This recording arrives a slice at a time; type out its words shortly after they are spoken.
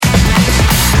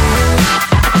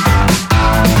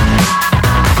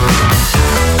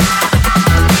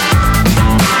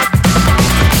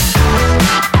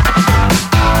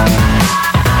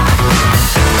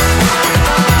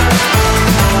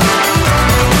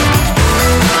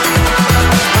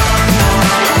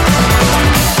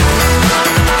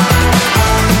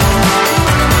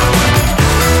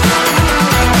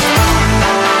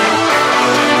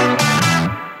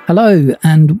Hello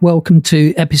and welcome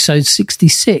to episode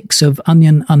 66 of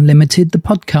Onion Unlimited, the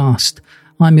podcast.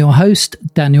 I'm your host,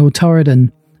 Daniel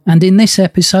Torridon, and in this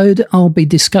episode I'll be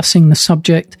discussing the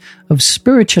subject of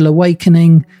spiritual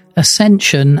awakening,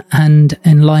 ascension and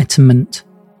enlightenment.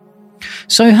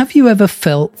 So have you ever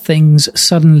felt things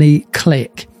suddenly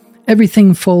click?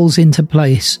 Everything falls into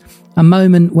place, a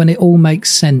moment when it all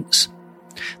makes sense.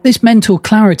 This mental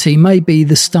clarity may be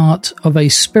the start of a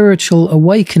spiritual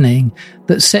awakening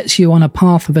that sets you on a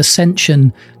path of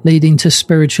ascension leading to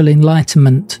spiritual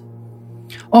enlightenment.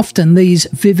 Often these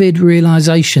vivid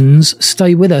realizations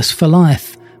stay with us for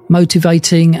life,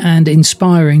 motivating and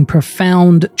inspiring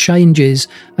profound changes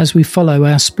as we follow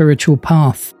our spiritual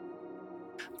path.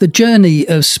 The journey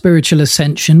of spiritual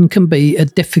ascension can be a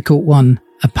difficult one,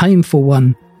 a painful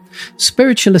one.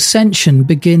 Spiritual ascension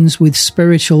begins with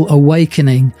spiritual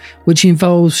awakening, which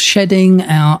involves shedding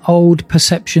our old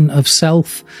perception of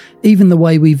self, even the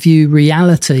way we view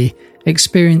reality,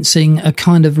 experiencing a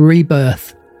kind of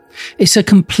rebirth. It's a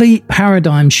complete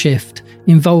paradigm shift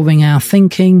involving our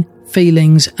thinking,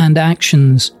 feelings and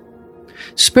actions.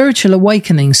 Spiritual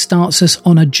awakening starts us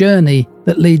on a journey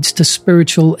that leads to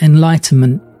spiritual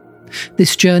enlightenment.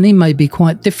 This journey may be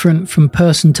quite different from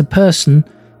person to person,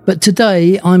 but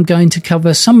today I'm going to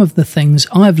cover some of the things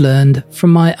I've learned from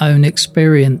my own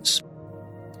experience.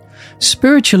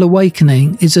 Spiritual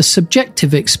awakening is a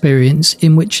subjective experience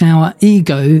in which our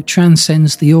ego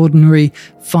transcends the ordinary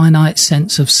finite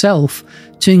sense of self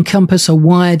to encompass a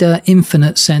wider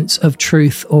infinite sense of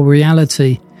truth or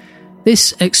reality.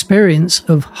 This experience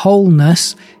of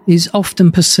wholeness is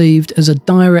often perceived as a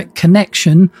direct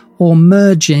connection or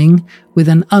merging with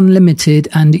an unlimited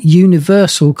and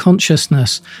universal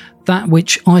consciousness, that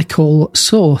which I call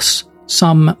Source.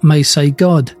 Some may say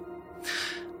God.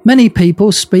 Many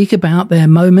people speak about their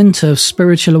moment of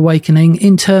spiritual awakening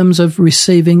in terms of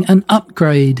receiving an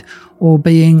upgrade or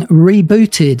being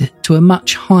rebooted to a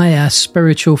much higher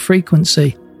spiritual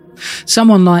frequency.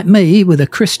 Someone like me with a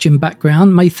Christian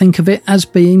background may think of it as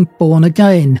being born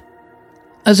again.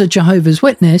 As a Jehovah's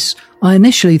Witness, I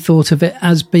initially thought of it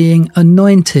as being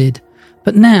anointed,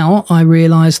 but now I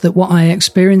realise that what I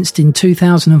experienced in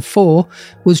 2004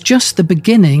 was just the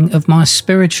beginning of my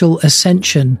spiritual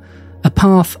ascension, a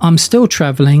path I'm still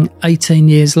travelling 18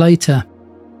 years later.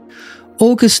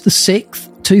 August the 6th,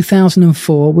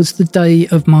 2004 was the day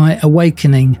of my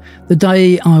awakening, the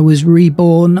day I was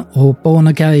reborn or born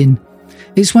again.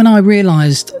 It's when I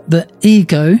realised that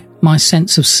ego, my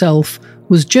sense of self,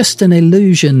 was just an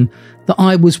illusion, that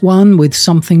I was one with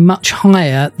something much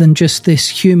higher than just this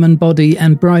human body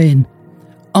and brain.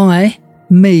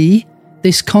 Me,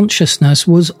 this consciousness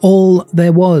was all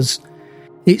there was.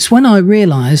 It's when I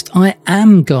realised I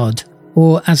am God,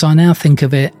 or as I now think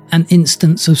of it, an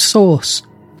instance of Source.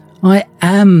 I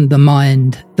am the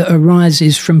mind that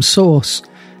arises from Source.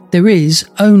 There is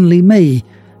only me,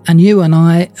 and you and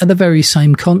I are the very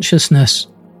same consciousness.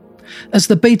 As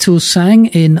the Beatles sang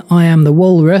in I Am the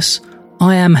Walrus,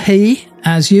 I am he,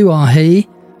 as you are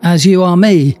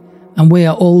me, and we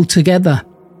are all together.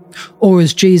 Or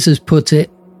as Jesus put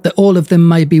it, that all of them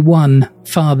may be one,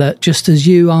 Father, just as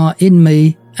you are in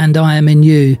me and I am in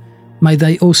you, may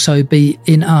they also be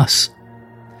in us.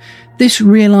 This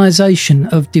realisation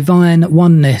of divine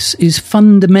oneness is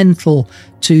fundamental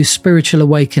to spiritual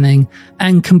awakening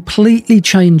and completely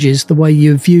changes the way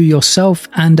you view yourself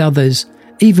and others,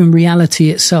 even reality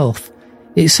itself.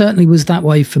 It certainly was that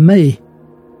way for me.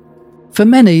 For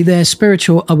many, their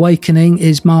spiritual awakening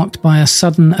is marked by a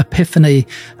sudden epiphany,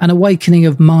 an awakening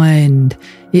of mind.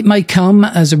 It may come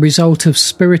as a result of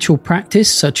spiritual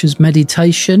practice such as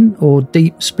meditation or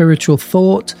deep spiritual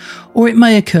thought, or it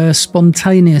may occur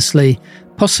spontaneously,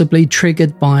 possibly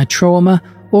triggered by trauma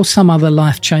or some other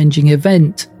life-changing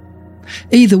event.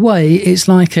 Either way, it's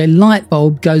like a light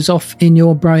bulb goes off in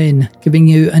your brain, giving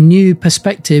you a new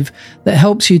perspective that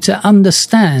helps you to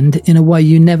understand in a way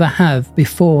you never have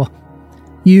before.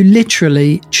 You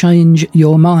literally change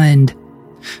your mind.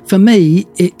 For me,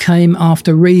 it came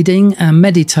after reading and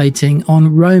meditating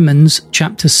on Romans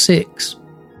chapter 6.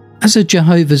 As a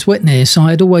Jehovah's Witness, I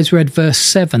had always read verse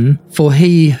 7, "For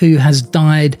he who has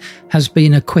died has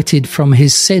been acquitted from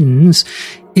his sins,"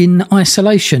 in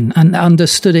isolation, and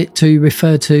understood it to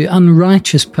refer to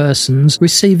unrighteous persons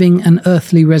receiving an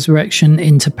earthly resurrection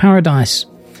into paradise.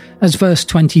 As verse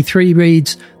 23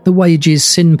 reads, "The wages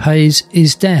sin pays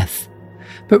is death."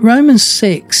 But Romans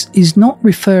 6 is not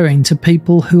referring to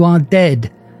people who are dead,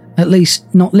 at least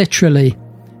not literally.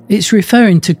 It's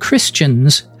referring to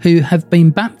Christians who have been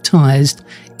baptized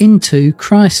into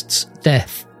Christ's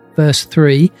death, verse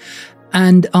 3,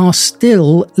 and are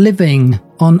still living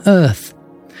on earth.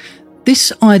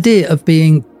 This idea of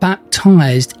being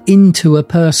baptized into a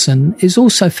person is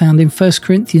also found in 1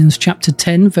 Corinthians chapter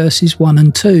 10 verses 1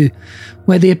 and 2,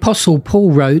 where the Apostle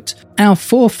Paul wrote, "Our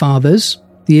forefathers,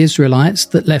 the Israelites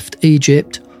that left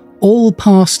Egypt, all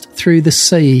passed through the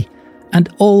sea, and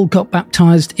all got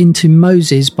baptized into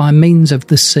Moses by means of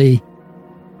the sea."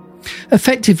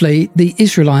 Effectively, the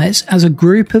Israelites, as a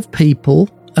group of people,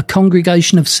 a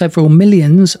congregation of several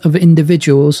millions of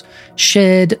individuals,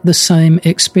 shared the same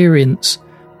experience,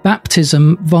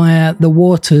 baptism via the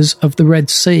waters of the Red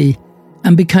Sea,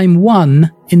 and became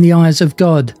one in the eyes of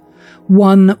God,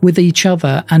 one with each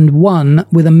other and one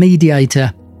with a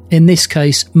mediator, in this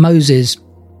case Moses.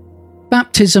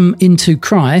 Baptism into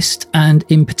Christ, and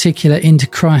in particular into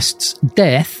Christ's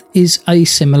death, is a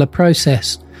similar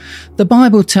process. The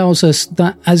Bible tells us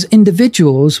that as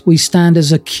individuals we stand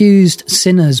as accused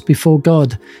sinners before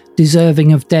God,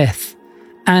 deserving of death.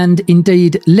 And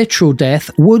indeed, literal death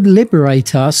would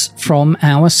liberate us from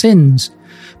our sins.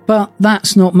 But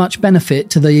that's not much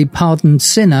benefit to the pardoned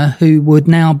sinner who would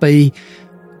now be,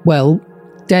 well,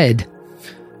 dead.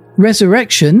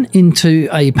 Resurrection into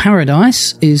a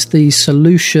paradise is the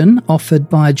solution offered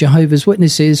by Jehovah's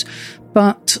Witnesses,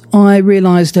 but I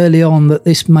realised early on that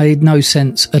this made no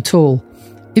sense at all.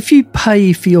 If you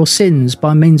pay for your sins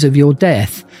by means of your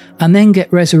death and then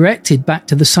get resurrected back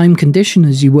to the same condition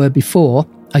as you were before,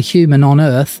 a human on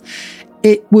earth,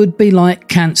 it would be like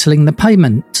cancelling the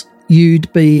payment.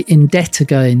 You'd be in debt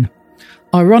again.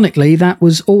 Ironically, that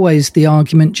was always the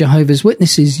argument Jehovah's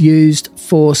Witnesses used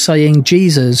for saying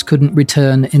Jesus couldn't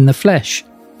return in the flesh.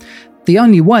 The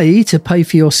only way to pay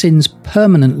for your sins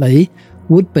permanently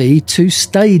would be to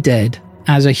stay dead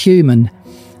as a human.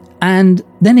 And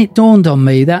then it dawned on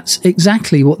me that's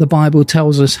exactly what the Bible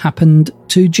tells us happened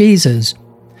to Jesus.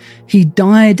 He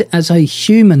died as a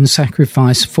human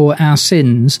sacrifice for our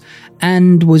sins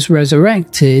and was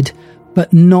resurrected,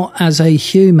 but not as a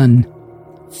human.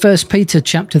 1 Peter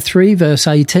chapter 3 verse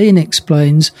 18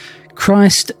 explains,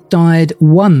 "Christ died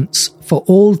once for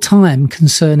all time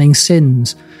concerning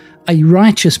sins, a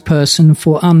righteous person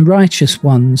for unrighteous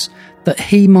ones, that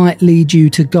he might lead you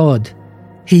to God,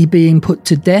 he being put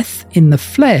to death in the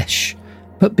flesh,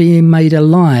 but being made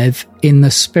alive in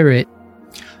the spirit."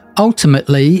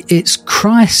 Ultimately, it's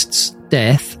Christ's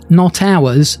death, not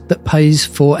ours, that pays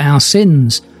for our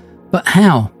sins. But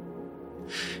how?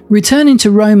 Returning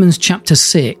to Romans chapter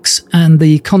 6 and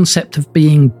the concept of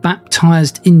being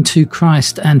baptized into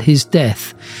Christ and his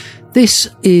death, this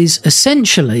is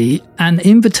essentially an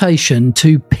invitation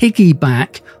to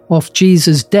piggyback off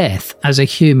Jesus' death as a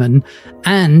human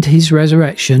and his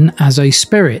resurrection as a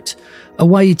spirit, a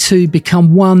way to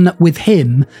become one with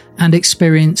him and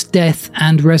experience death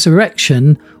and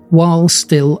resurrection while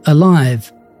still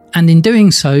alive, and in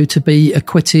doing so to be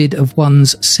acquitted of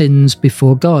one's sins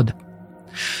before God.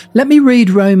 Let me read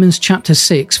Romans chapter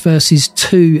 6 verses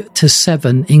 2 to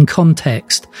 7 in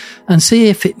context and see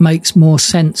if it makes more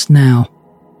sense now.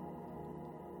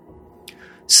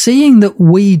 "Seeing that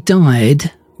we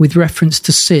died," with reference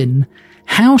to sin,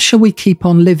 "how shall we keep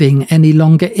on living any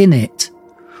longer in it?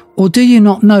 Or do you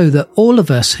not know that all of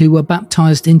us who were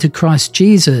baptized into Christ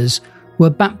Jesus were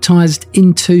baptized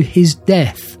into his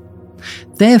death?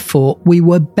 Therefore we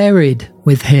were buried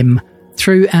with him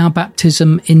through our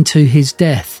baptism into his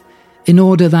death, in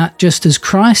order that just as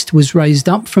Christ was raised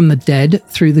up from the dead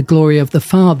through the glory of the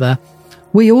Father,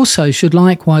 we also should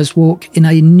likewise walk in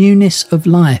a newness of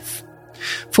life.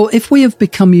 For if we have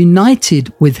become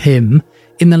united with him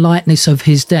in the likeness of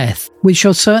his death, we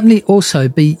shall certainly also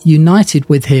be united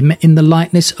with him in the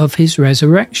likeness of his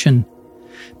resurrection.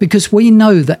 Because we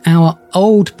know that our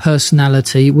old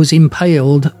personality was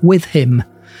impaled with him,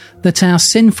 that our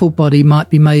sinful body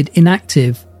might be made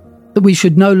inactive, that we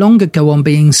should no longer go on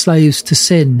being slaves to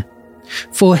sin.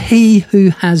 For he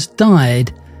who has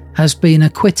died has been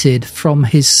acquitted from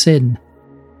his sin."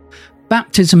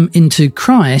 Baptism into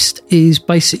Christ is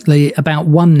basically about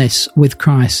oneness with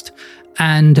Christ,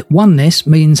 and oneness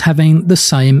means having the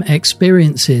same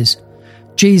experiences.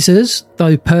 Jesus,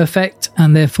 though perfect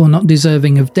and therefore not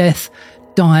deserving of death,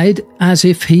 died as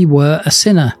if he were a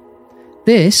sinner.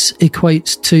 This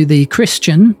equates to the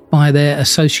Christian, by their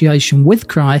association with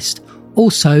Christ,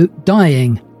 also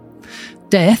dying.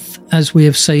 Death, as we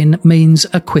have seen, means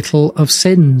acquittal of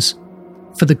sins.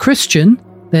 For the Christian,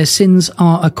 their sins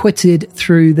are acquitted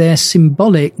through their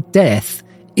symbolic death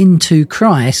into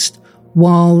Christ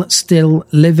while still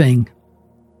living.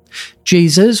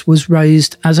 Jesus was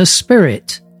raised as a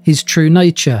spirit, his true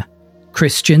nature.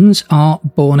 Christians are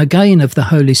born again of the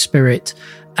Holy Spirit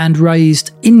and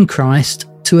raised in Christ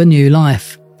to a new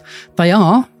life. They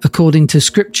are, according to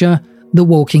Scripture, the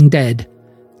walking dead.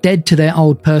 Dead to their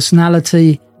old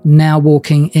personality, now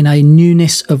walking in a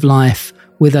newness of life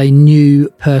with a new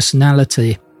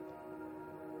personality.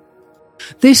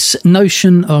 This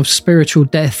notion of spiritual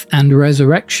death and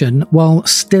resurrection, while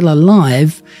still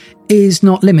alive, is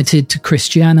not limited to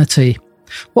Christianity.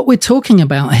 What we're talking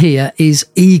about here is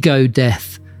ego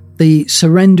death, the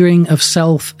surrendering of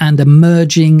self and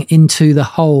emerging into the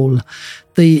whole,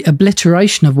 the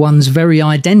obliteration of one's very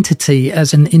identity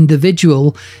as an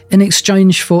individual in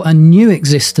exchange for a new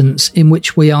existence in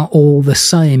which we are all the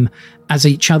same, as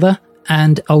each other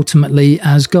and ultimately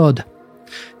as God.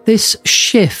 This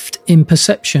shift in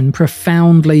perception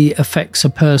profoundly affects a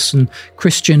person,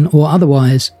 Christian or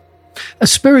otherwise. A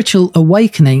spiritual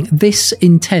awakening this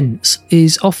intense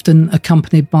is often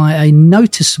accompanied by a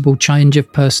noticeable change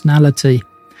of personality.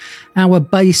 Our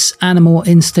base animal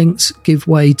instincts give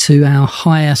way to our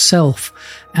higher self,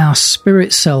 our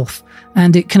spirit self,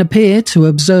 and it can appear to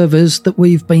observers that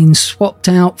we've been swapped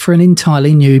out for an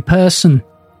entirely new person.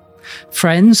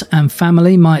 Friends and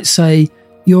family might say,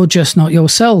 "You're just not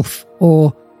yourself,"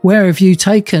 or "Where have you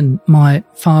taken my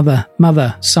father,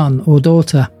 mother, son or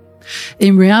daughter?"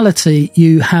 In reality,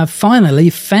 you have finally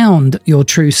found your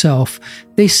true self.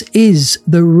 This is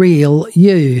the real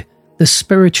you, the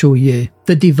spiritual you,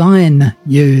 the divine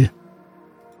you.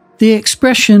 The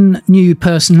expression new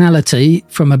personality,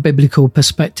 from a biblical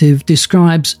perspective,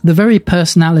 describes the very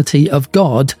personality of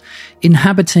God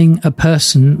inhabiting a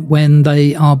person when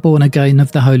they are born again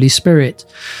of the Holy Spirit.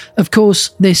 Of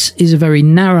course, this is a very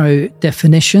narrow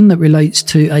definition that relates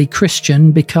to a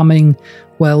Christian becoming,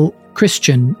 well,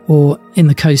 Christian, or in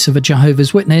the case of a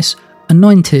Jehovah's Witness,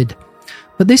 anointed.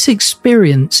 But this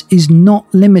experience is not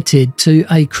limited to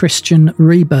a Christian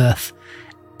rebirth.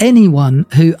 Anyone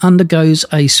who undergoes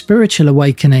a spiritual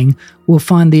awakening will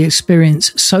find the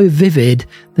experience so vivid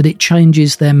that it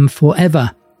changes them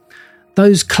forever.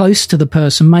 Those close to the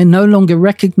person may no longer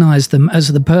recognize them as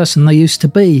the person they used to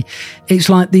be. It's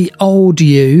like the old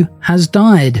you has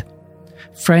died.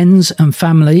 Friends and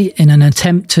family, in an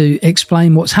attempt to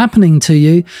explain what's happening to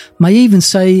you, may even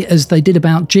say, as they did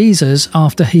about Jesus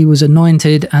after he was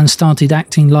anointed and started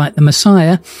acting like the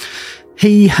Messiah,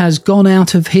 he has gone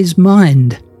out of his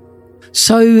mind.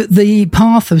 So the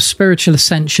path of spiritual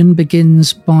ascension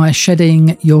begins by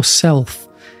shedding yourself.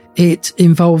 It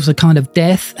involves a kind of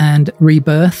death and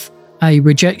rebirth, a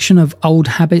rejection of old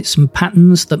habits and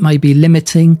patterns that may be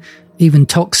limiting, even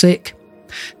toxic.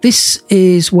 This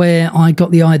is where I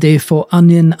got the idea for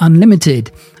Onion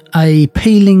Unlimited, a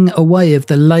peeling away of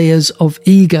the layers of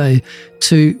ego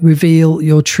to reveal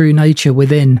your true nature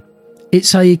within.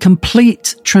 It's a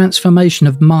complete transformation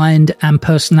of mind and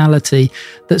personality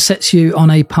that sets you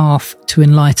on a path to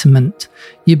enlightenment.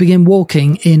 You begin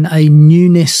walking in a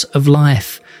newness of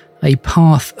life, a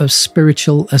path of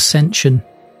spiritual ascension.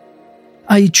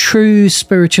 A true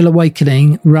spiritual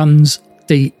awakening runs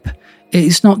deep.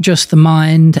 It's not just the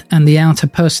mind and the outer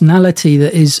personality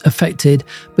that is affected,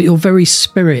 but your very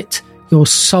spirit, your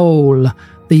soul,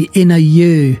 the inner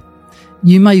you.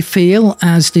 You may feel,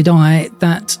 as did I,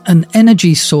 that an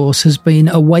energy source has been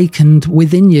awakened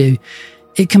within you.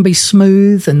 It can be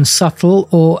smooth and subtle,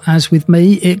 or as with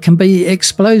me, it can be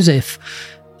explosive.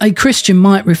 A Christian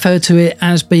might refer to it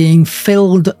as being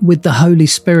filled with the Holy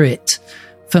Spirit.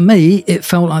 For me, it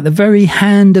felt like the very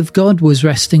hand of God was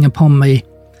resting upon me.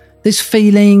 This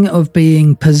feeling of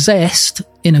being possessed,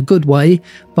 in a good way,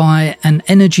 by an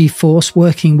energy force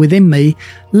working within me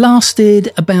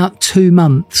lasted about 2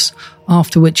 months,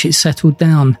 after which it settled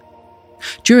down.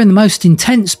 During the most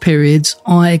intense periods,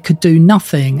 I could do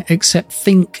nothing except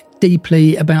think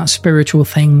deeply about spiritual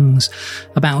things,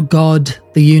 about God,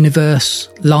 the universe,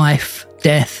 life,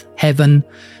 death, heaven,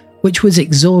 which was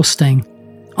exhausting.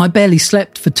 I barely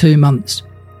slept for 2 months.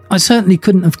 I certainly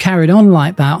couldn't have carried on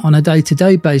like that on a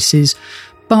day-to-day basis,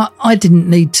 but I didn't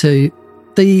need to.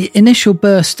 The initial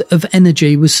burst of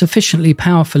energy was sufficiently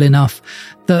powerful enough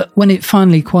that when it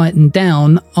finally quietened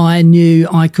down, I knew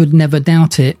I could never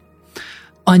doubt it.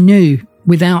 I knew,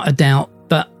 without a doubt,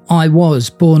 that I was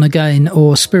born again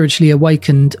or spiritually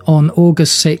awakened on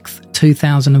August 6th,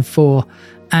 2004,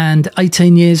 and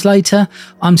 18 years later,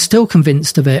 I'm still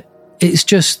convinced of it. It's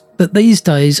just that these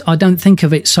days I don't think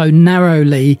of it so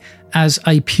narrowly as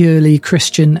a purely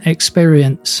Christian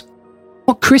experience.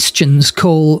 What Christians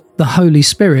call the Holy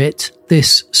Spirit,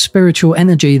 this spiritual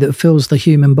energy that fills the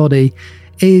human body,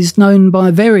 is known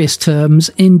by various terms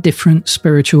in different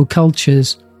spiritual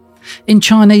cultures. In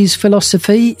Chinese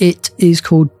philosophy, it is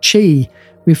called Qi,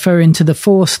 referring to the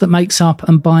force that makes up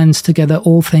and binds together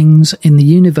all things in the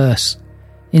universe.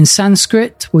 In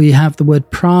Sanskrit, we have the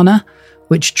word prana,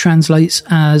 which translates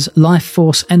as life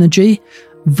force energy,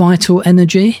 vital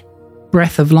energy,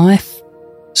 breath of life,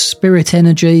 spirit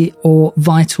energy, or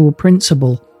vital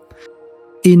principle.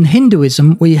 In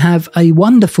Hinduism, we have a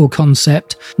wonderful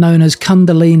concept known as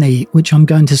Kundalini, which I'm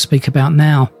going to speak about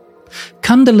now.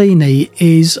 Kundalini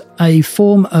is a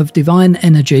form of divine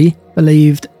energy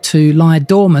believed to lie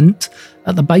dormant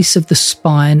at the base of the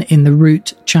spine in the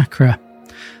root chakra.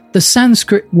 The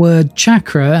Sanskrit word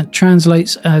chakra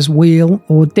translates as wheel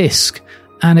or disc,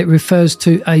 and it refers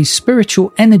to a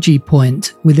spiritual energy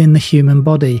point within the human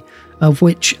body, of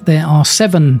which there are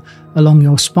 7 along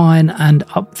your spine and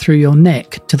up through your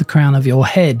neck to the crown of your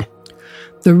head.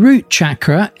 The root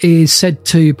chakra is said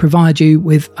to provide you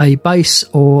with a base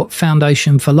or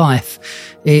foundation for life.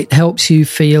 It helps you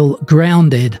feel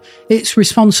grounded. It's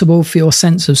responsible for your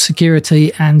sense of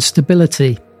security and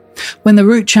stability. When the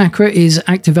root chakra is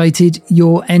activated,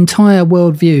 your entire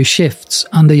worldview shifts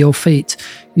under your feet.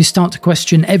 You start to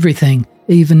question everything,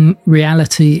 even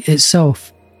reality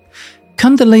itself.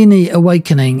 Kundalini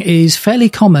awakening is fairly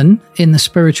common in the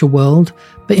spiritual world,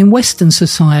 but in Western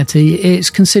society it's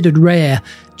considered rare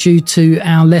due to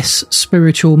our less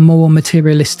spiritual, more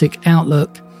materialistic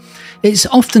outlook. It's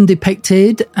often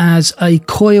depicted as a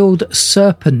coiled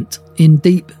serpent in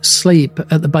deep sleep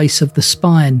at the base of the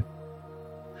spine.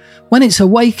 When it's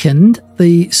awakened,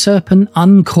 the serpent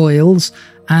uncoils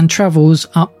and travels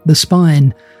up the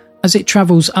spine. As it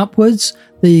travels upwards,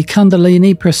 the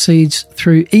Kundalini proceeds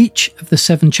through each of the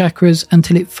 7 chakras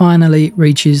until it finally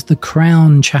reaches the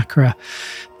crown chakra.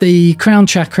 The crown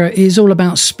chakra is all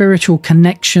about spiritual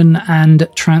connection and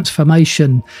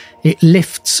transformation. It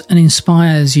lifts and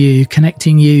inspires you,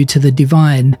 connecting you to the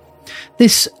divine.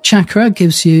 This chakra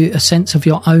gives you a sense of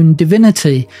your own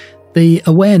divinity, the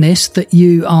awareness that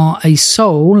you are a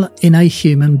soul in a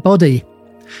human body.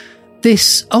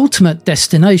 This ultimate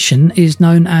destination is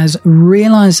known as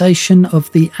realization of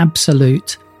the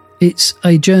absolute. It's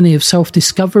a journey of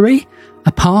self-discovery,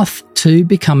 a path to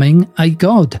becoming a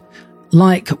god,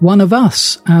 like one of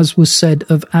us, as was said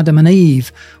of Adam and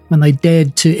Eve when they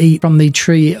dared to eat from the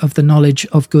tree of the knowledge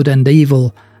of good and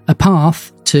evil, a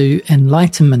path to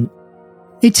enlightenment.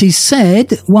 It is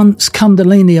said, once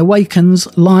Kundalini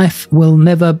awakens, life will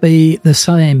never be the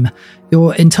same.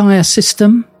 Your entire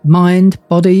system, mind,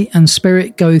 body and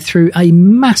spirit go through a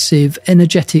massive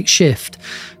energetic shift,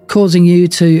 causing you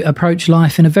to approach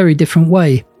life in a very different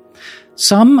way.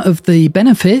 Some of the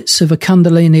benefits of a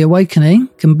Kundalini awakening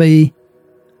can be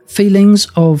feelings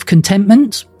of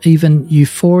contentment, even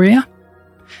euphoria,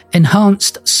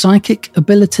 enhanced psychic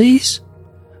abilities,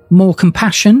 more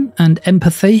compassion and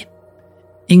empathy,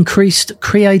 increased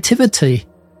creativity,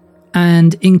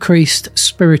 and increased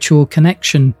spiritual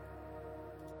connection.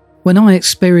 When I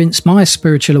experienced my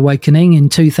spiritual awakening in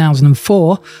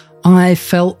 2004, I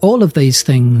felt all of these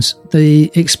things.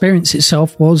 The experience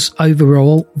itself was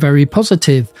overall very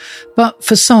positive, but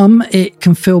for some it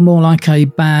can feel more like a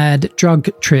bad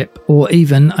drug trip or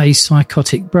even a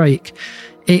psychotic break.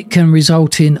 It can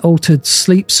result in altered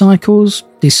sleep cycles,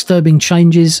 disturbing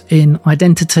changes in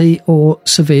identity, or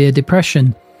severe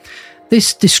depression.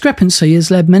 This discrepancy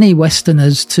has led many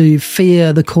Westerners to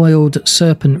fear the coiled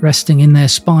serpent resting in their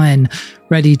spine,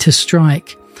 ready to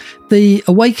strike. The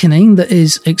awakening that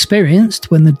is experienced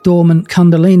when the dormant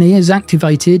Kundalini is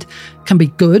activated can be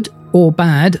good or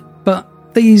bad, but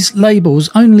these labels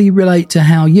only relate to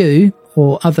how you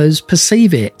or others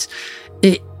perceive it.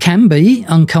 It can be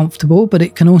uncomfortable, but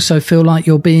it can also feel like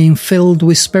you're being filled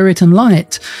with spirit and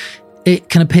light. It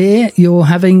can appear you're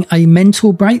having a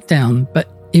mental breakdown, but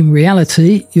in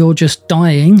reality, you're just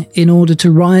dying in order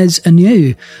to rise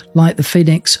anew, like the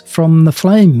phoenix from the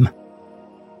flame.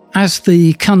 As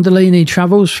the Kundalini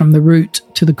travels from the root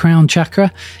to the crown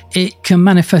chakra, it can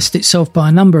manifest itself by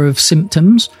a number of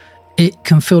symptoms. It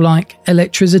can feel like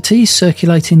electricity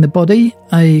circulating the body,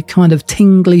 a kind of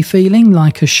tingly feeling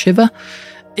like a shiver.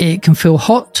 It can feel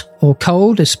hot or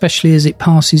cold, especially as it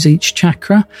passes each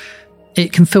chakra.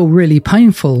 It can feel really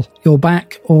painful. Your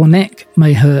back or neck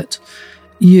may hurt.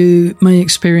 You may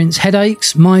experience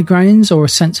headaches, migraines, or a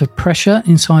sense of pressure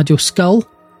inside your skull.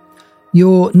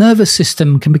 Your nervous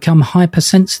system can become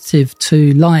hypersensitive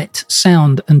to light,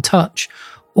 sound, and touch,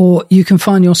 or you can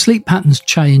find your sleep patterns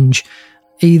change,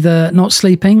 either not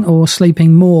sleeping or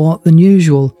sleeping more than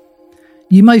usual.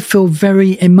 You may feel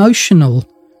very emotional.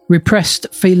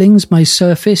 Repressed feelings may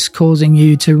surface, causing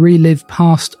you to relive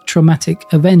past traumatic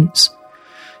events.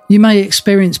 You may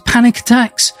experience panic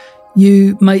attacks.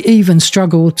 You may even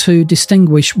struggle to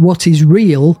distinguish what is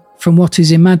real from what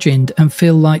is imagined and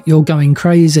feel like you're going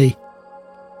crazy.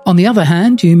 On the other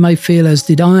hand, you may feel, as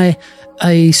did I,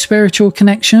 a spiritual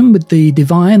connection with the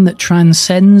divine that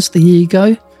transcends the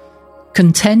ego,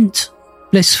 content,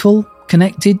 blissful,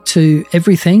 connected to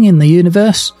everything in the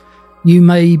universe. You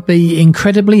may be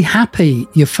incredibly happy,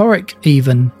 euphoric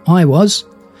even. I was.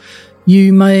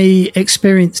 You may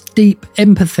experience deep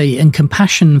empathy and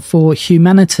compassion for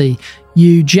humanity.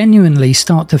 You genuinely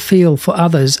start to feel for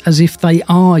others as if they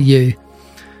are you.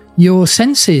 Your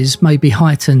senses may be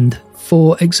heightened.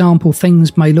 For example,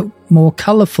 things may look more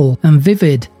colourful and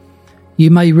vivid. You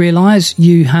may realise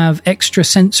you have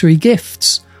extrasensory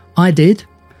gifts. I did.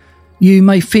 You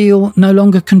may feel no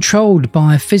longer controlled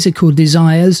by physical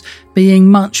desires,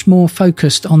 being much more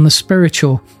focused on the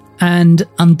spiritual. And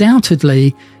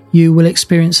undoubtedly, you will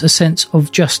experience a sense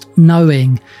of just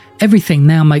knowing. Everything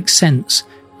now makes sense.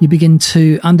 You begin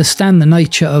to understand the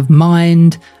nature of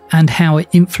mind and how it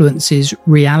influences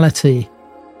reality.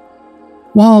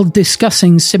 While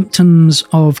discussing symptoms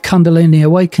of Kundalini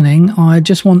awakening, I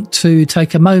just want to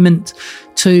take a moment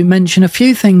to mention a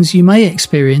few things you may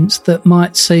experience that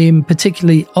might seem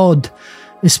particularly odd,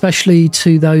 especially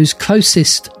to those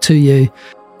closest to you.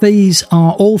 These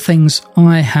are all things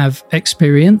I have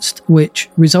experienced, which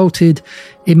resulted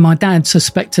in my dad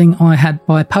suspecting I had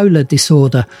bipolar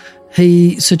disorder.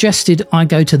 He suggested I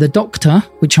go to the doctor,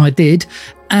 which I did,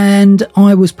 and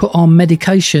I was put on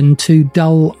medication to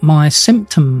dull my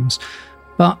symptoms.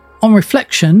 But on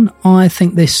reflection, I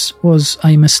think this was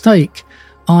a mistake.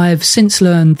 I've since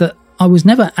learned that I was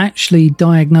never actually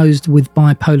diagnosed with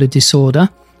bipolar disorder,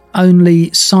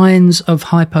 only signs of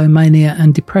hypomania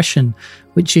and depression,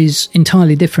 which is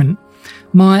entirely different.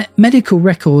 My medical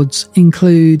records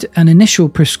include an initial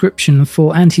prescription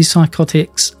for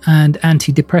antipsychotics and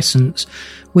antidepressants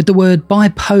with the word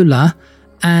bipolar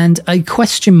and a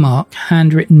question mark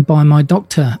handwritten by my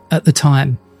doctor at the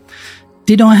time.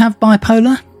 Did I have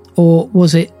bipolar, or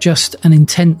was it just an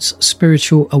intense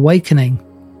spiritual awakening?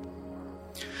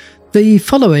 The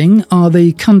following are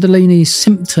the Kundalini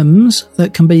symptoms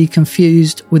that can be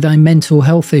confused with a mental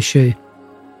health issue.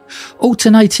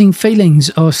 Alternating feelings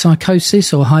of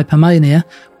psychosis or hypomania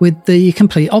with the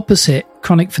complete opposite,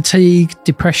 chronic fatigue,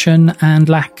 depression and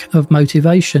lack of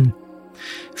motivation.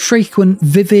 Frequent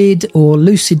vivid or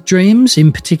lucid dreams,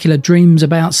 in particular dreams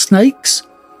about snakes.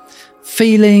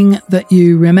 Feeling that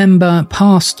you remember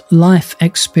past life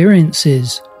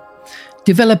experiences.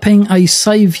 Developing a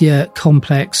saviour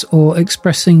complex or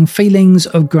expressing feelings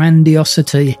of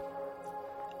grandiosity.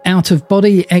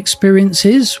 Out-of-body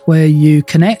experiences where you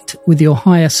connect with your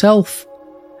higher self,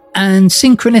 and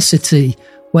synchronicity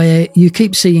where you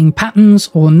keep seeing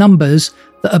patterns or numbers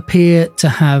that appear to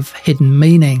have hidden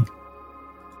meaning.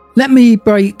 Let me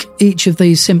break each of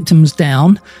these symptoms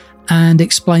down and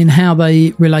explain how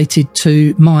they related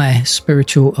to my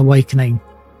spiritual awakening.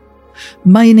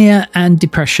 Mania and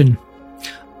depression.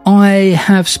 I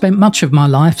have spent much of my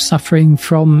life suffering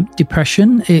from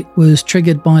depression. It was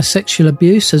triggered by sexual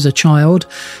abuse as a child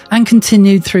and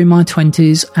continued through my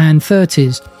 20s and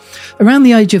 30s. Around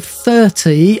the age of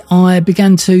 30, I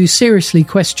began to seriously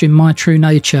question my true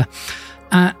nature.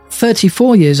 At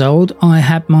 34 years old, I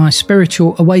had my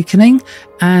spiritual awakening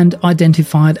and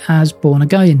identified as born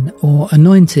again or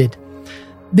anointed.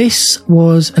 This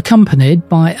was accompanied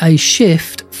by a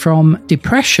shift from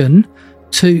depression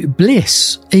to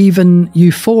bliss, even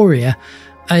euphoria,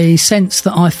 a sense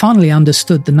that I finally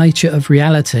understood the nature of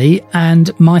reality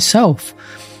and myself.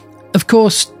 Of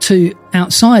course, to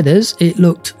outsiders, it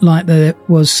looked like there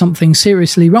was something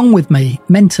seriously wrong with me,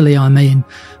 mentally I mean.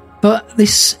 But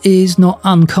this is not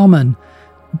uncommon.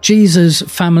 Jesus'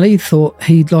 family thought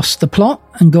he'd lost the plot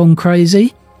and gone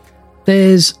crazy.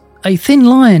 There's a thin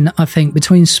line, I think,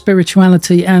 between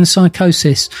spirituality and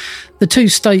psychosis. The two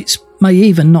states may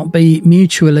even not be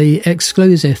mutually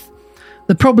exclusive.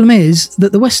 The problem is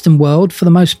that the Western world, for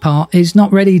the most part, is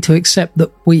not ready to accept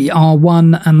that we are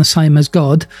one and the same as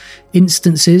God.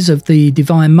 Instances of the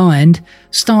divine mind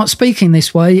start speaking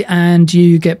this way and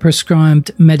you get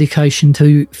prescribed medication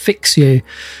to fix you.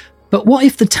 But what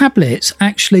if the tablets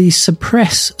actually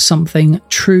suppress something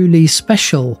truly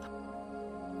special?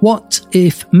 What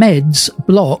if meds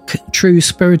block true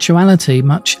spirituality,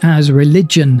 much as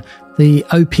religion, the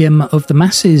opium of the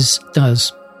masses,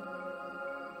 does?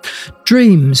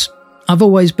 Dreams. I've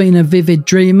always been a vivid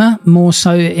dreamer, more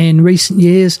so in recent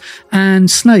years, and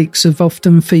snakes have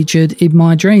often featured in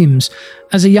my dreams.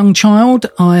 As a young child,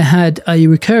 I had a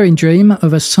recurring dream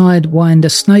of a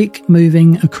sidewinder snake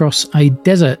moving across a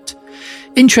desert.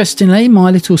 Interestingly,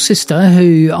 my little sister,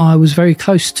 who I was very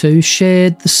close to,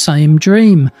 shared the same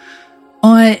dream.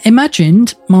 I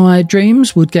imagined my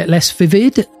dreams would get less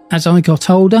vivid as I got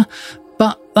older,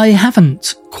 but they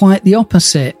haven't. Quite the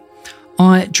opposite.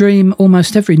 I dream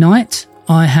almost every night.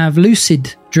 I have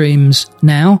lucid dreams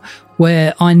now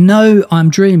where I know I'm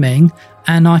dreaming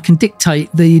and I can dictate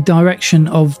the direction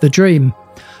of the dream.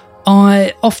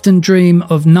 I often dream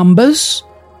of numbers,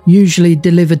 usually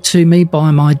delivered to me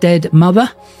by my dead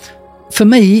mother. For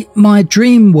me, my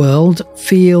dream world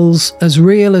feels as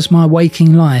real as my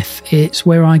waking life. It's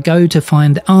where I go to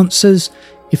find answers,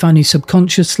 if only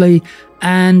subconsciously,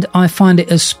 and I find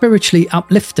it as spiritually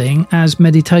uplifting as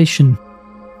meditation.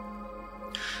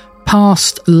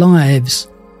 Past lives.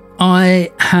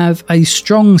 I have a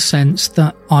strong sense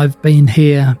that I've been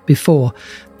here before.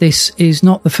 This is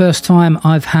not the first time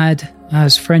I've had,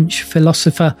 as French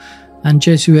philosopher and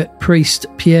Jesuit priest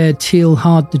Pierre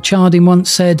Teilhard de Chardin once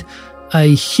said,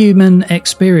 a human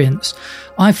experience.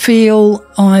 I feel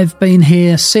I've been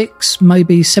here 6,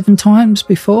 maybe 7 times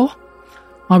before.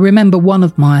 I remember one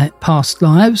of my past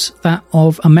lives, that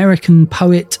of American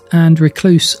poet and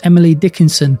recluse Emily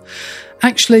Dickinson.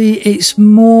 Actually, it's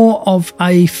more of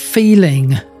a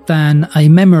feeling than a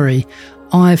memory.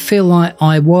 I feel like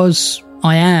I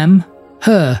am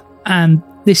her, and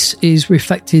this is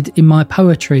reflected in my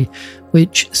poetry,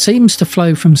 which seems to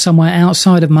flow from somewhere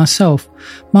outside of myself.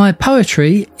 My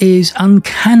poetry is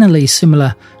uncannily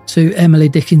similar to Emily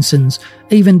Dickinson's,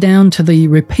 even down to the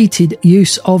repeated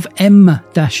use of M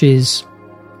dashes.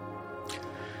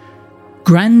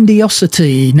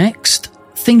 Grandiosity next.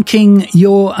 Thinking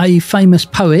you're a famous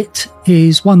poet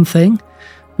is one thing.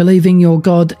 Believing your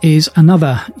God is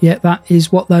another, yet that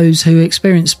is what those who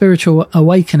experience spiritual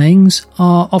awakenings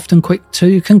are often quick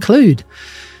to conclude.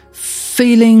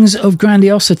 Feelings of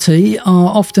grandiosity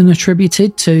are often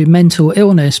attributed to mental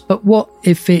illness, but what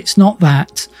if it's not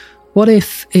that? What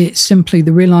if it's simply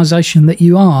the realization that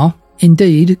you are,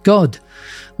 indeed, God?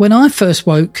 When I first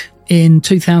woke in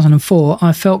 2004,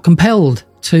 I felt compelled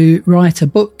to write a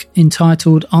book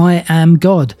entitled I Am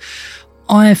God.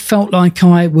 I felt like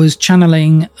I was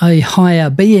channeling a higher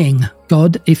being,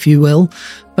 God, if you will,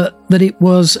 but that it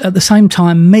was at the same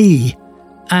time me.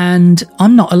 And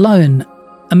I'm not alone.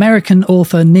 American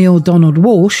author Neale Donald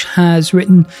Walsch has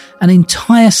written an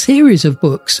entire series of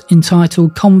books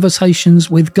entitled Conversations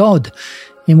with God,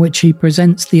 in which he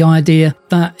presents the idea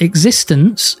that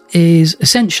existence is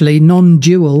essentially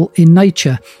non-dual in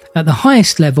nature. At the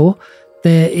highest level,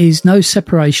 there is no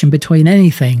separation between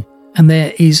anything, and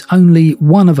there is only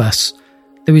one of us.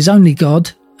 There is only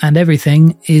God, and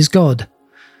everything is God.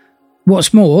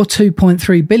 What's more,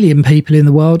 2.3 billion people in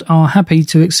the world are happy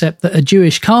to accept that a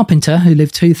Jewish carpenter who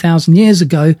lived 2,000 years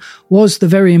ago was the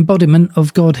very embodiment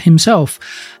of God himself.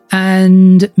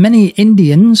 And many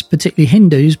Indians, particularly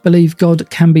Hindus, believe God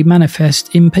can be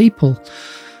manifest in people.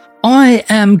 I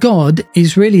am God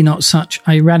is really not such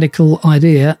a radical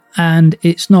idea, and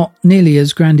it's not nearly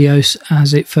as grandiose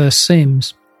as it first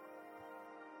seems.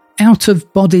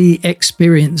 Out-of-body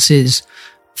experiences.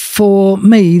 For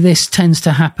me, this tends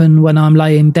to happen when I'm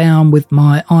laying down with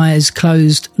my eyes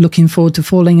closed, looking forward to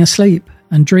falling asleep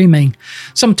and dreaming.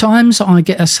 Sometimes I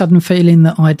get a sudden feeling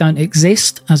that I don't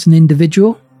exist as an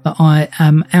individual, that I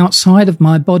am outside of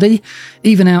my body,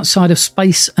 even outside of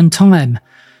space and time.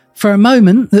 For a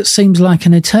moment that seems like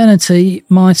an eternity,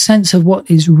 my sense of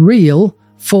what is real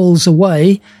falls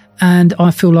away, and I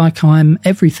feel like I'm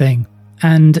everything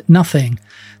and nothing.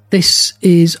 This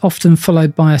is often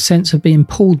followed by a sense of being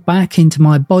pulled back into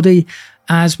my body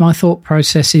as my thought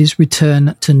processes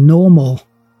return to normal.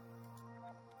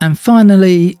 And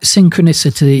finally,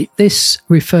 synchronicity. This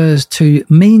refers to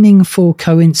meaningful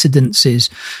coincidences.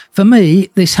 For me,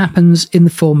 this happens in the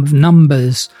form of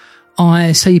numbers.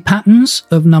 I see patterns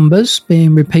of numbers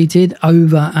being repeated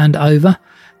over and over.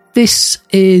 This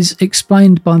is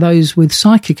explained by those with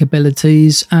psychic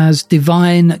abilities as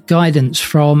divine guidance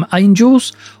from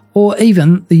angels or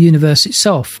even the universe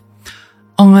itself.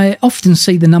 I often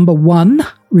see the number 1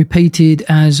 repeated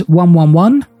as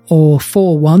 111 or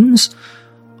 4 ones.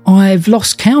 I've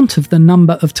lost count of the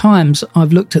number of times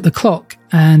I've looked at the clock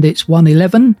and it's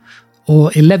 111 or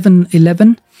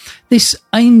 1111. This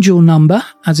angel number,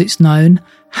 as it's known,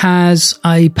 has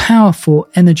a powerful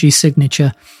energy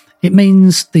signature. It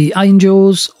means the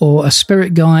angels or a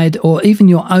spirit guide or even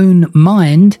your own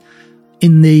mind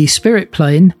in the spirit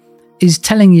plane is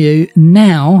telling you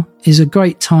now is a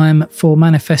great time for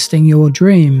manifesting your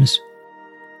dreams.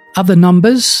 Other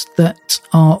numbers that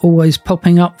are always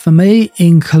popping up for me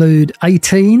include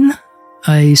 18,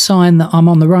 a sign that I'm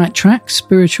on the right track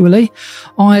spiritually.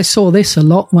 I saw this a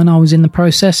lot when I was in the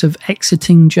process of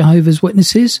exiting Jehovah's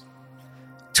Witnesses.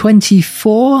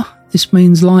 24, this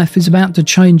means life is about to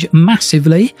change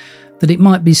massively, that it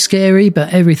might be scary,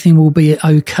 but everything will be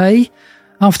okay.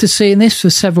 After seeing this for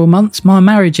several months, my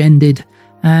marriage ended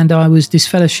and I was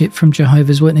disfellowshipped from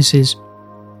Jehovah's Witnesses.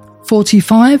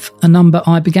 45, a number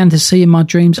I began to see in my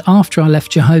dreams after I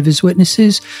left Jehovah's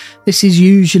Witnesses. This is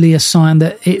usually a sign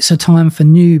that it's a time for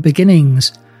new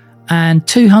beginnings. And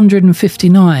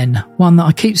 259, one that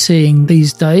I keep seeing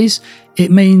these days,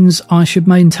 it means I should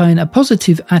maintain a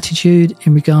positive attitude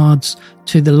in regards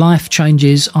to the life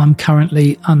changes I'm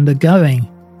currently undergoing.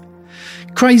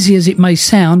 Crazy as it may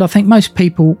sound, I think most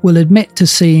people will admit to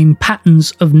seeing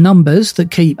patterns of numbers that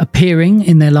keep appearing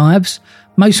in their lives.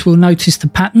 Most will notice the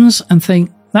patterns and think,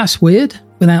 that's weird,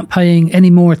 without paying any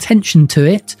more attention to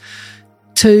it.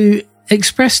 To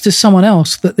express to someone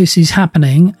else that this is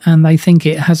happening and they think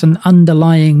it has an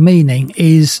underlying meaning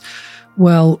is,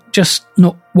 well, just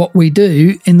not what we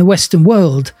do in the Western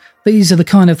world. These are the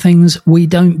kind of things we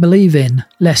don't believe in,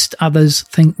 lest others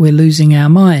think we're losing our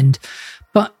mind.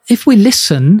 But if we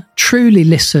listen, truly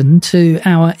listen to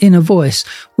our inner voice,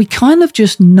 we kind of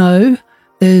just know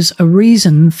there's a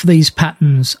reason for these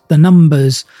patterns, the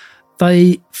numbers.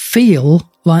 They feel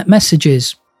like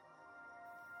messages.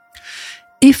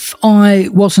 If I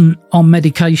wasn't on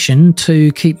medication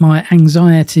to keep my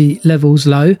anxiety levels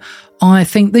low, I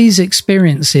think these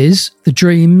experiences, the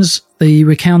dreams, the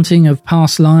recounting of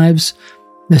past lives,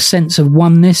 the sense of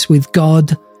oneness with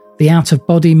God, the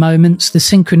out-of-body moments, the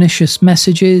synchronicious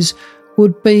messages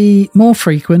would be more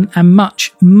frequent and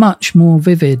much, much more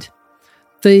vivid.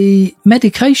 The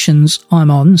medications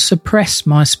I'm on suppress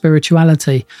my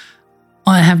spirituality.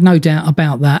 I have no doubt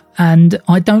about that, and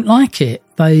I don't like it.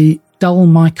 They dull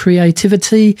my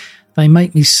creativity, they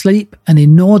make me sleep an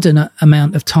inordinate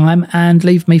amount of time and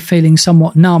leave me feeling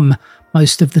somewhat numb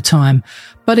most of the time.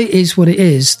 But it is what it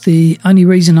is. The only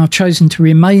reason I've chosen to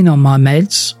remain on my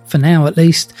meds, for now at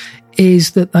least,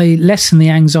 is that they lessen the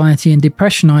anxiety and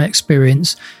depression I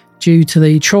experience due to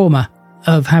the trauma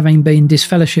of having been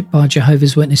disfellowshipped by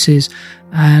Jehovah's Witnesses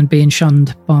and being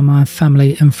shunned by my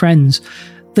family and friends.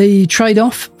 The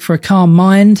trade-off for a calm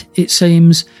mind, it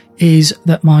seems, is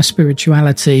that my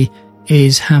spirituality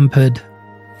is hampered.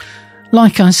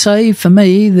 Like I say, for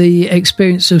me, the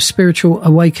experience of spiritual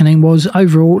awakening was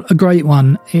overall a great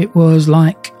one. It was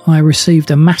like I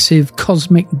received a massive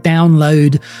cosmic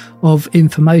download of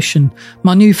information.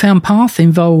 My newfound path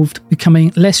involved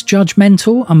becoming less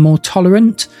judgmental and more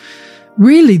tolerant.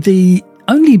 Really, the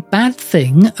only bad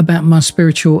thing about my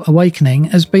spiritual awakening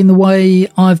has been the way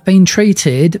I've been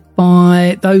treated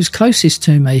by those closest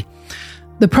to me.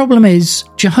 The problem is,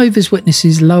 Jehovah's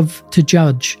Witnesses love to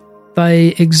judge. They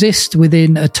exist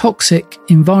within a toxic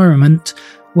environment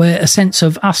where a sense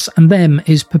of us and them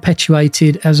is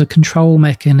perpetuated as a control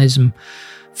mechanism.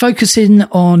 Focusing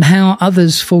on how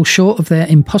others fall short of their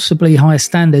impossibly high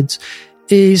standards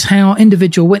is how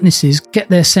individual witnesses get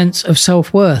their sense of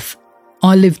self-worth.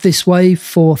 I lived this way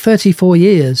for 34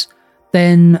 years.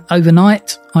 Then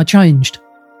overnight, I changed.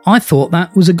 I thought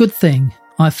that was a good thing.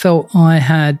 I felt I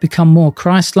had become more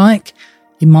Christ-like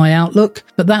in my outlook,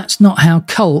 but that's not how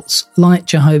cults like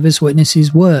Jehovah's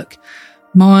Witnesses work.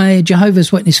 My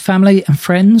Jehovah's Witness family and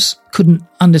friends couldn't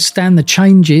understand the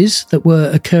changes that were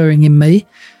occurring in me.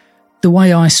 The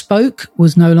way I spoke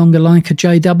was no longer like a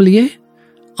JW.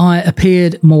 I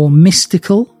appeared more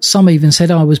mystical. Some even said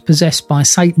I was possessed by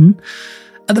Satan.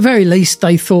 At the very least,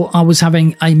 they thought I was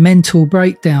having a mental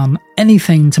breakdown,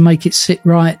 anything to make it sit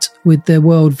right with their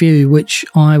worldview, which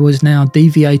I was now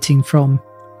deviating from.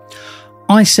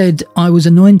 I said I was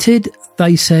anointed.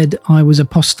 They said I was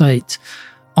apostate.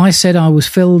 I said I was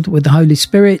filled with the Holy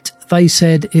Spirit. They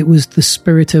said it was the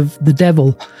spirit of the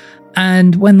devil.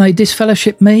 And when they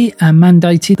disfellowshipped me and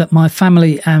mandated that my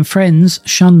family and friends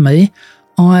shun me,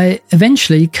 I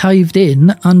eventually caved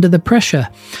in under the pressure.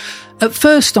 At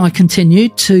first, I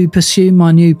continued to pursue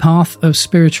my new path of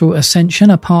spiritual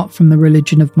ascension apart from the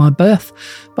religion of my birth,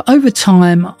 but over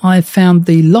time, I found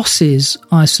the losses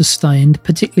I sustained,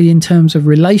 particularly in terms of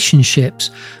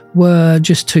relationships, were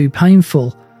just too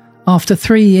painful. After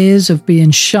 3 years of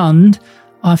being shunned,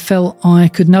 I felt I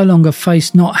could no longer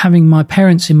face not having my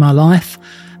parents in my life,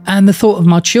 and the thought of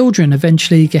my children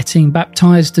eventually getting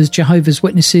baptised as Jehovah's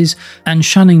Witnesses and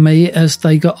shunning me as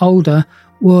they got older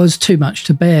was too much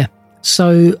to bear.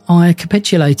 So I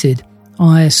capitulated.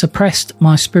 I suppressed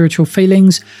my spiritual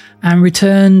feelings and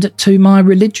returned to my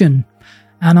religion.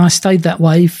 And I stayed that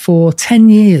way for 10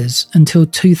 years until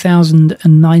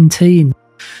 2019.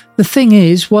 The thing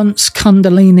is, once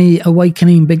Kundalini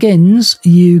awakening begins,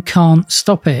 you can't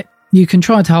stop it. You can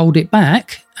try to hold it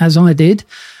back, as I did,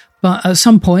 but at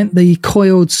some point the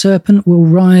coiled serpent will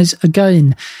rise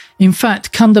again. In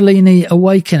fact, Kundalini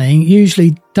awakening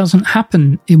usually doesn't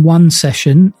happen in one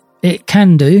session. It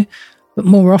can do, but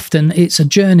more often it's a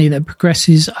journey that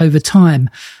progresses over time,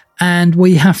 and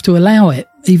we have to allow it,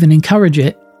 even encourage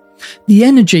it. The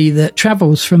energy that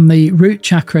travels from the root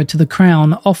chakra to the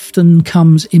crown often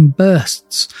comes in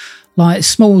bursts, like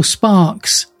small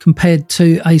sparks compared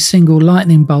to a single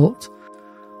lightning bolt.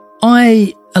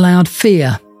 I allowed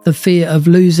fear, the fear of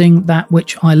losing that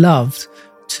which I loved,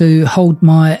 to hold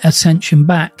my ascension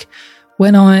back.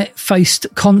 When I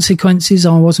faced consequences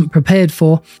I wasn't prepared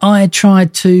for, I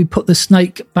tried to put the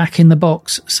snake back in the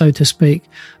box, so to speak,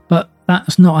 but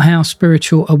that's not how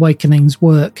spiritual awakenings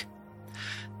work.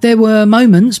 There were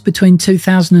moments between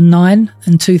 2009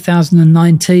 and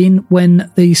 2019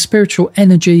 when the spiritual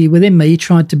energy within me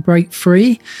tried to break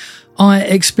free. I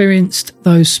experienced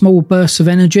those small bursts of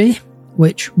energy,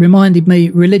 which reminded me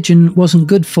religion wasn't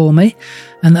good for me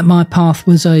and that my path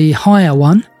was a higher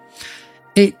one.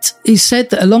 It is said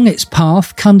that along its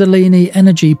path, Kundalini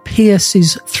energy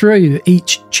pierces through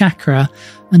each chakra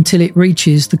until it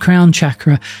reaches the crown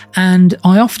chakra, and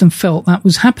I often felt that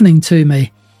was happening to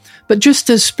me. But just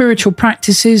as spiritual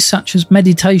practices such as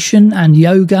meditation and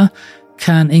yoga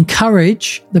can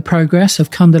encourage the progress of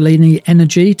Kundalini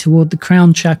energy toward the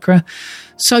crown chakra,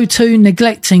 so too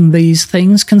neglecting these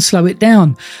things can slow it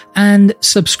down, and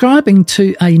subscribing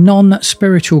to a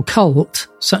non-spiritual cult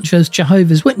such as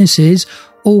Jehovah's Witnesses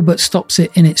all but stops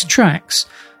it in its tracks.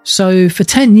 So for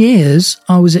 10 years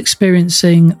I was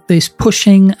experiencing this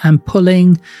pushing and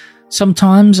pulling.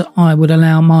 Sometimes I would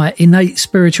allow my innate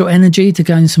spiritual energy to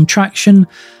gain some traction,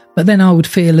 but then I would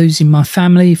fear losing my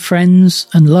family, friends,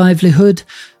 and livelihood.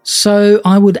 So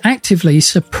I would actively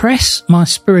suppress my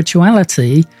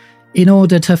spirituality in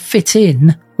order to fit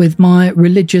in with my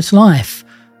religious life,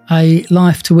 a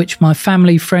life to which my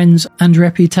family, friends, and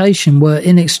reputation were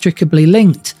inextricably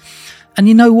linked. And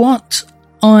you know what?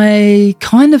 I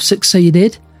kind of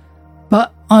succeeded,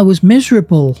 but I was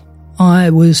miserable. I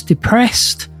was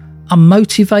depressed,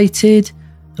 unmotivated,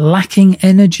 lacking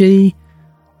energy.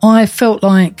 I felt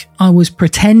like I was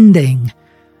pretending.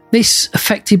 This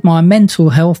affected my mental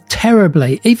health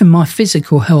terribly, even my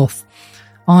physical health.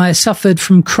 I suffered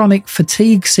from chronic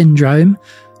fatigue syndrome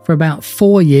for about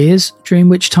 4 years, during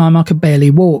which time I could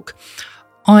barely walk.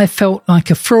 I felt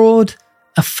like a fraud,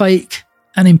 a fake,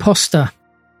 an imposter.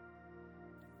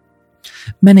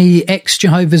 Many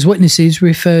ex-Jehovah's Witnesses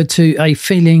refer to a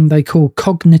feeling they call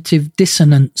cognitive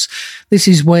dissonance. This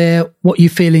is where what you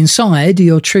feel inside,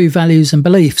 your true values and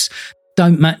beliefs,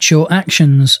 don't match your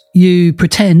actions. You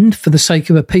pretend for the sake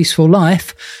of a peaceful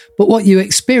life, but what you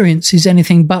experience is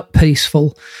anything but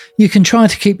peaceful. You can try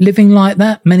to keep living like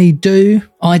that. Many do.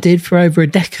 I did for over a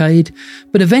decade.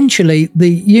 But eventually, the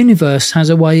universe has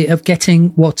a way of getting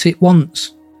what it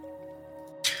wants.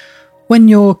 When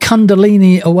your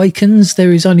Kundalini awakens,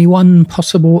 there is only one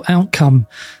possible outcome.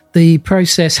 The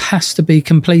process has to be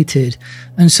completed,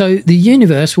 and so the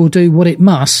universe will do what it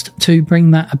must to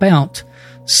bring that about.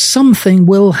 Something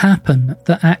will happen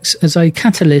that acts as a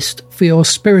catalyst for your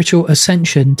spiritual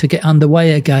ascension to get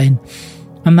underway again,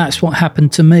 and that's what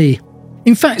happened to me.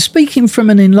 In fact, speaking from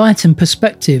an enlightened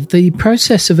perspective, the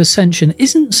process of ascension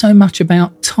isn't so much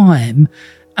about time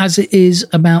as it is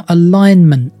about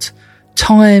alignment.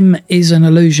 Time is an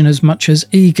illusion as much as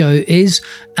ego is,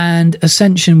 and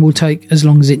ascension will take as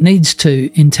long as it needs to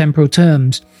in temporal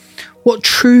terms. What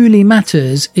truly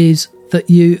matters is that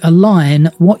you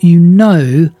align what you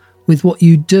know with what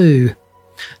you do.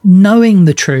 Knowing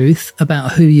the truth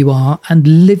about who you are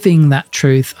and living that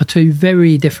truth are two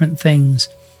very different things.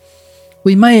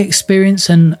 We may experience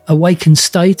an awakened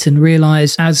state and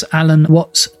realise, as Alan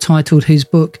Watts titled his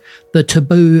book, The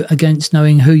Taboo Against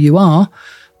Knowing Who You Are,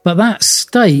 but that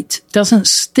state doesn't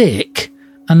stick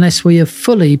unless we have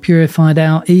fully purified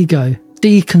our ego,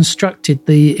 deconstructed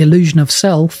the illusion of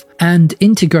self, and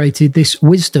integrated this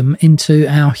wisdom into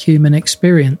our human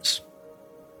experience.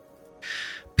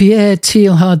 Pierre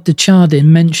Teilhard de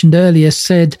Chardin, mentioned earlier,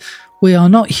 said, "We are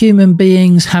not human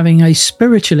beings having a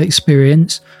spiritual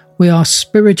experience, we are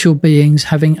spiritual beings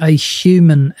having a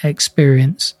human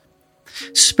experience."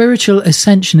 Spiritual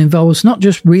ascension involves not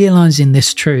just realizing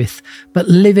this truth, but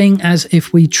living as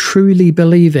if we truly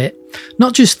believe it.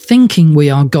 Not just thinking we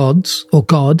are gods or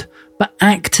God, but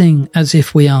acting as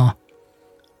if we are.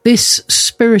 This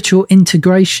spiritual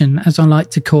integration, as I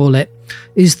like to call it,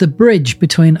 is the bridge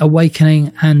between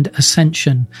awakening and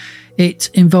ascension. It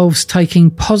involves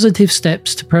taking positive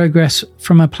steps to progress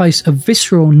from a place of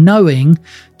visceral knowing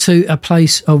to a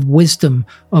place of wisdom,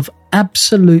 of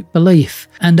absolute belief.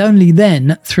 And only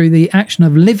then, through the action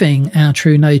of living our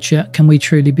true nature, can we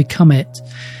truly become it.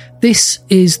 This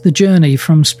is the journey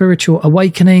from spiritual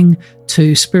awakening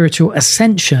to spiritual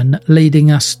ascension,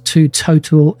 leading us to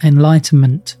total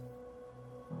enlightenment.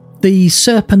 The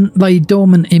serpent lay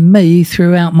dormant in me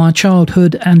throughout my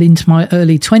childhood and into my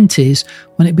early 20s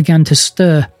when it began to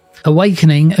stir.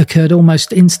 Awakening occurred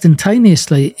almost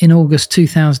instantaneously in August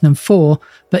 2004,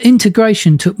 but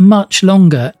integration took much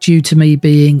longer due to me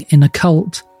being in a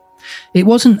cult. It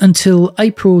wasn't until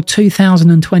April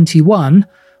 2021,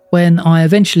 when I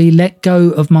eventually let go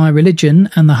of my religion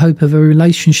and the hope of a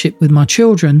relationship with my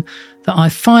children, that I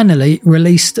finally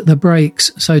released the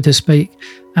brakes, so to speak,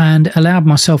 and allowed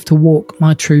myself to walk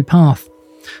my true path.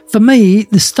 For me,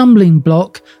 the stumbling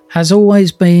block has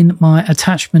always been my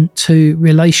attachment to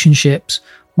relationships,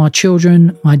 my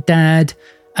children, my dad,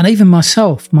 and even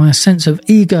myself, my sense of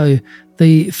ego,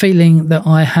 the feeling that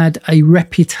I had a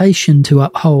reputation to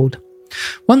uphold.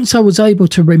 Once I was able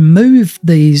to remove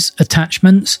these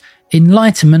attachments,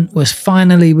 enlightenment was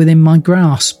finally within my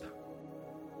grasp.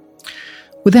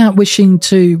 Without wishing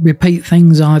to repeat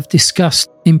things I've discussed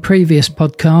in previous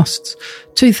podcasts,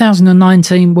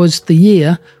 2019 was the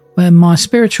year when my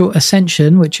spiritual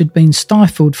ascension, which had been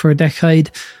stifled for a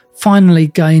decade, finally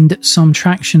gained some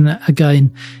traction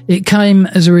again. It came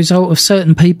as a result of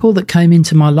certain people that came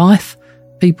into my life,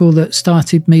 people that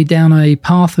started me down a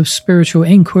path of spiritual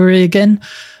inquiry again,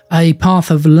 a path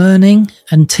of learning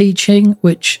and teaching,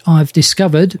 which I've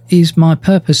discovered is my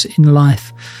purpose in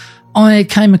life. I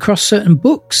came across certain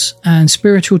books and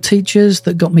spiritual teachers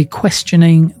that got me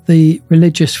questioning the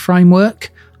religious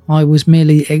framework I was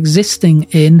merely existing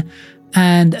in,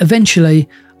 and eventually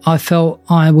I felt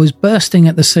I was bursting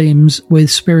at the seams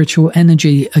with spiritual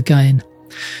energy again.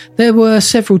 There were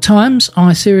several times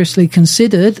I seriously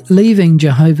considered leaving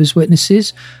Jehovah's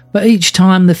Witnesses, but each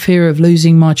time the fear of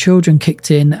losing my children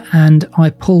kicked in and I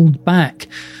pulled back.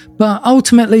 But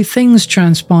ultimately things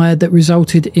transpired that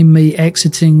resulted in me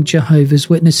exiting Jehovah's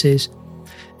Witnesses.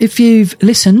 If you've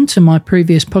listened to my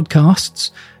previous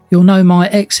podcasts, you'll know my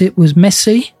exit was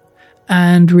messy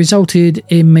and resulted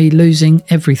in me losing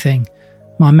everything.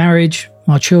 My marriage,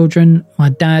 my children, my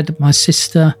dad, my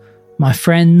sister, my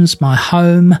friends, my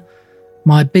home,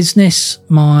 my business,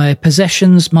 my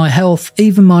possessions, my health,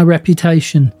 even my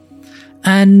reputation,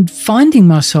 and finding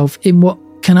myself in what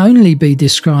can only be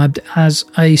described as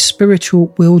a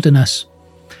spiritual wilderness.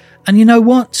 And you know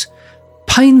what?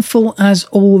 Painful as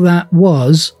all that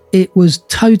was, it was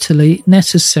totally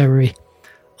necessary.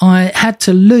 I had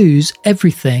to lose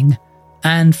everything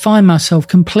and find myself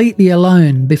completely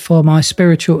alone before my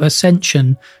spiritual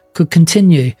ascension could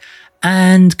continue.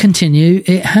 And continue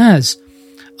it has.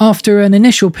 After an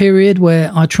initial period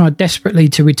where I tried desperately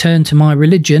to return to my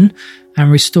religion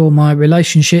and restore my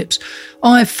relationships,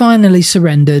 I finally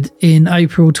surrendered in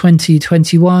April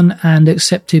 2021 and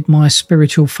accepted my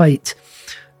spiritual fate.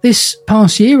 This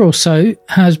past year or so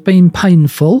has been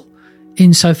painful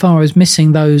insofar as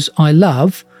missing those I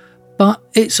love, but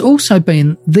it's also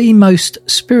been the most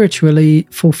spiritually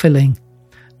fulfilling.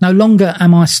 No longer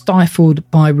am I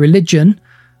stifled by religion.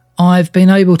 I've been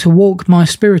able to walk my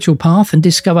spiritual path and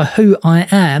discover who I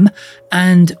am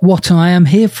and what I am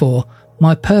here for,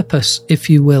 my purpose,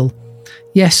 if you will.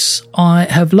 Yes, I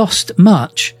have lost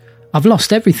much. I've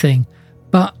lost everything,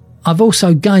 but I've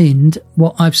also gained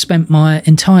what I've spent my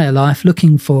entire life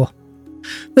looking for.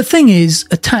 The thing is,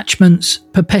 attachments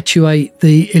perpetuate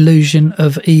the illusion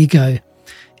of ego.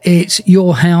 It's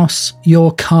your house,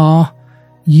 your car,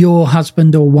 your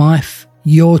husband or wife,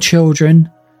 your children,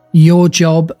 your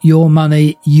job, your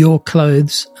money, your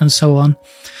clothes, and so on.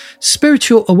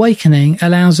 Spiritual awakening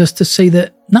allows us to see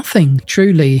that nothing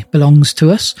truly belongs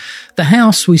to us. The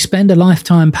house we spend a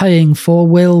lifetime paying for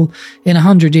will, in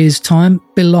 100 years' time,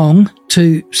 belong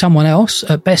to someone else,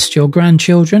 at best your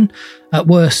grandchildren, at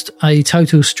worst a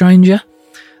total stranger.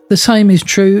 The same is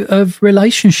true of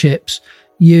relationships.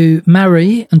 You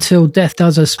marry until death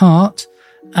does us part,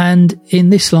 and in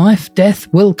this life,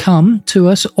 death will come to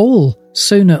us all,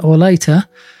 sooner or later.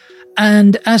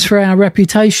 And as for our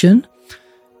reputation,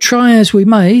 try as we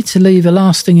may to leave a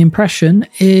lasting impression,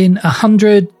 in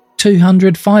 100,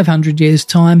 200, 500 years'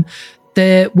 time,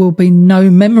 there will be no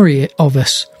memory of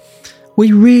us.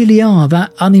 We really are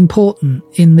that unimportant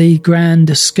in the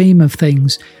grand scheme of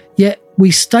things, yet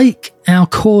we stake our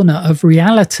corner of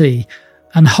reality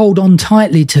and hold on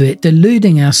tightly to it,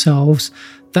 deluding ourselves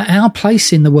that our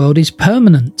place in the world is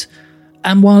permanent.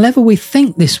 And while ever we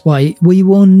think this way, we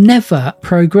will never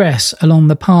progress along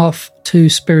the path to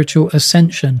spiritual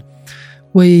ascension.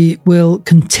 We will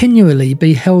continually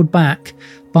be held back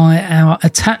by our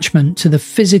attachment to the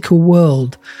physical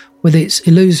world with its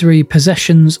illusory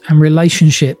possessions and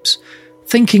relationships,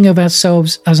 thinking of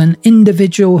ourselves as an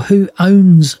individual who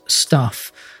owns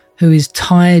stuff, who is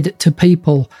tied to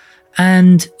people.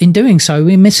 And in doing so,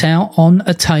 we miss out on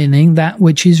attaining that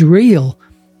which is real,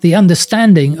 the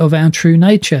understanding of our true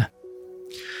nature.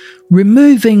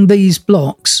 Removing these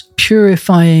blocks,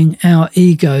 purifying our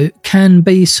ego, can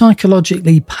be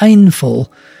psychologically painful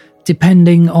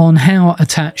depending on how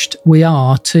attached we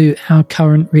are to our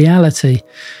current reality.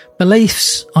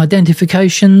 Beliefs,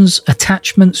 identifications,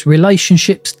 attachments,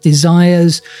 relationships,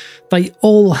 desires, they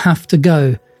all have to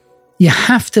go. You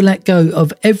have to let go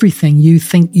of everything you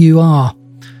think you are.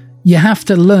 You have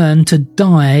to learn to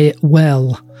die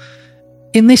well.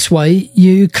 In this way,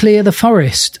 you clear the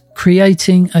forest,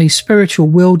 creating a spiritual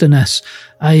wilderness,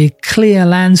 a clear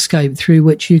landscape through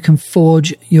which you can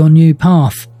forge your new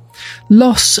path.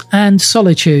 Loss and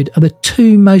solitude are the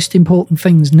two most important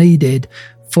things needed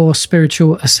for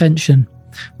spiritual ascension.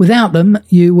 Without them,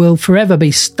 you will forever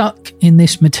be stuck in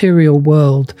this material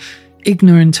world,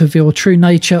 ignorant of your true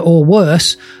nature, or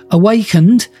worse,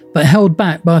 awakened but held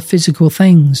back by physical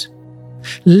things.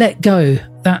 Let go.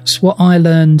 That's what I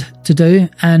learned to do,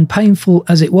 and painful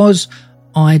as it was,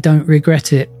 I don't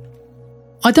regret it.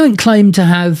 I don't claim to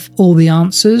have all the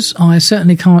answers. I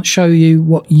certainly can't show you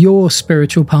what your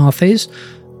spiritual path is.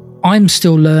 I'm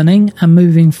still learning and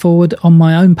moving forward on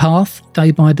my own path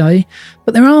day by day,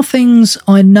 but there are things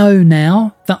I know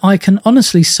now that I can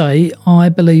honestly say I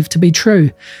believe to be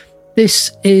true. This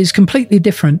is completely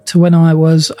different to when I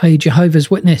was a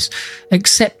Jehovah's Witness,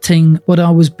 accepting what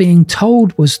I was being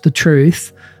told was the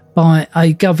truth by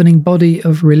a governing body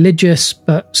of religious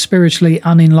but spiritually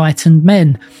unenlightened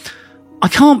men. I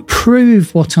can't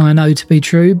prove what I know to be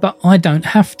true, but I don't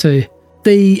have to.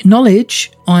 The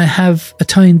knowledge I have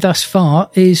attained thus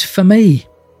far is for me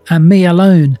and me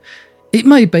alone. It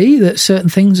may be that certain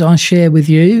things I share with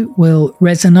you will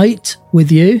resonate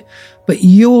with you, but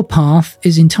your path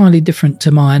is entirely different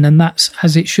to mine, and that's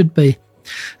as it should be.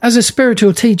 As a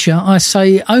spiritual teacher, I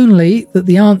say only that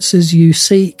the answers you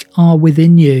seek are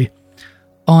within you.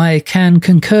 I can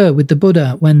concur with the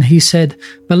Buddha when he said,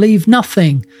 "Believe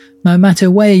nothing, no matter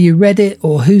where you read it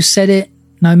or who said it,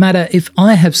 no matter if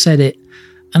I have said it,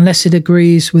 unless it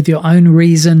agrees with your own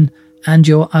reason and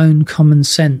your own common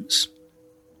sense."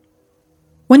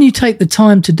 When you take the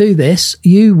time to do this,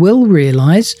 you will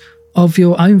realise of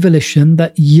your own volition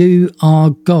that you are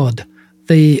God,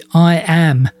 the I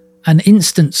am, an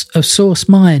instance of source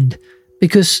mind,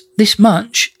 because this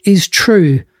much is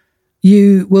true.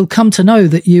 You will come to know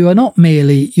that you are not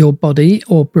merely your body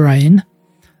or brain.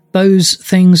 Those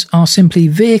things are simply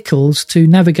vehicles to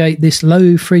navigate this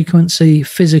low-frequency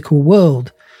physical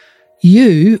world.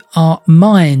 You are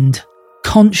mind,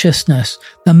 consciousness,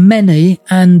 the many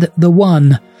and the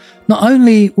one. Not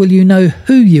only will you know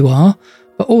who you are,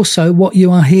 but also what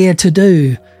you are here to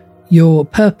do, your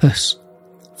purpose.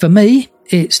 For me,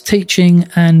 it's teaching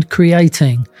and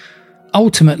creating.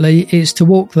 Ultimately, it's to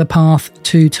walk the path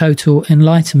to total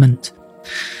enlightenment.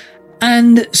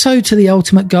 And so to the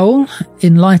ultimate goal,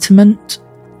 enlightenment.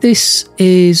 This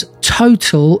is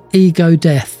total ego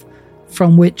death,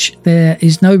 from which there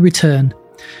is no return.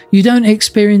 You don't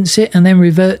experience it and then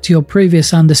revert to your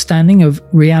previous understanding of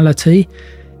reality.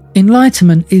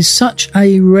 Enlightenment is such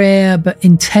a rare but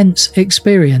intense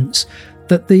experience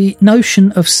that the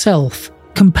notion of self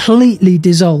completely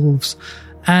dissolves,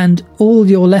 and all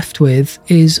you're left with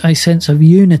is a sense of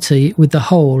unity with the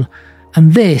whole,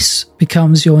 and this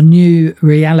becomes your new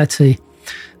reality.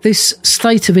 This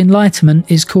state of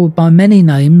enlightenment is called by many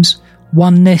names: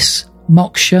 oneness,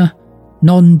 moksha,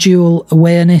 non-dual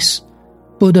awareness,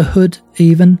 Buddhahood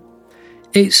even.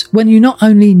 It's when you not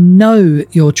only know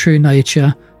your true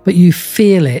nature, but you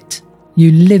feel it,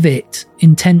 you live it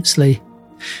intensely.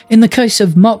 In the case of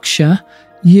moksha,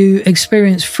 you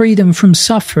experience freedom from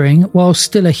suffering while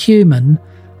still a human,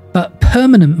 but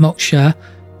permanent moksha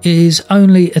is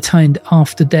only attained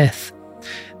after death.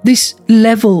 This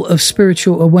level of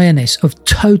spiritual awareness, of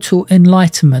total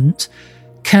enlightenment,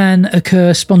 can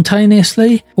occur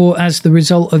spontaneously or as the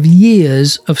result of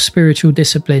years of spiritual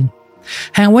discipline.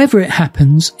 However it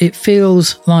happens, it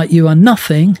feels like you are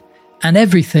nothing and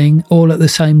everything all at the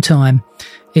same time.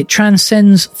 It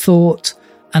transcends thought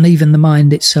and even the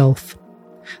mind itself.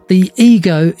 The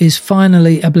ego is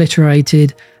finally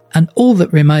obliterated, and all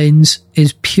that remains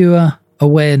is pure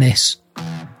awareness.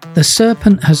 The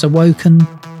serpent has awoken,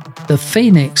 the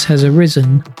phoenix has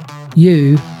arisen,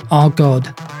 you are God,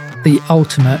 the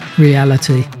ultimate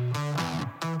reality.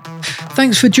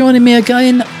 Thanks for joining me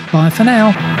again. Bye for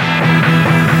now.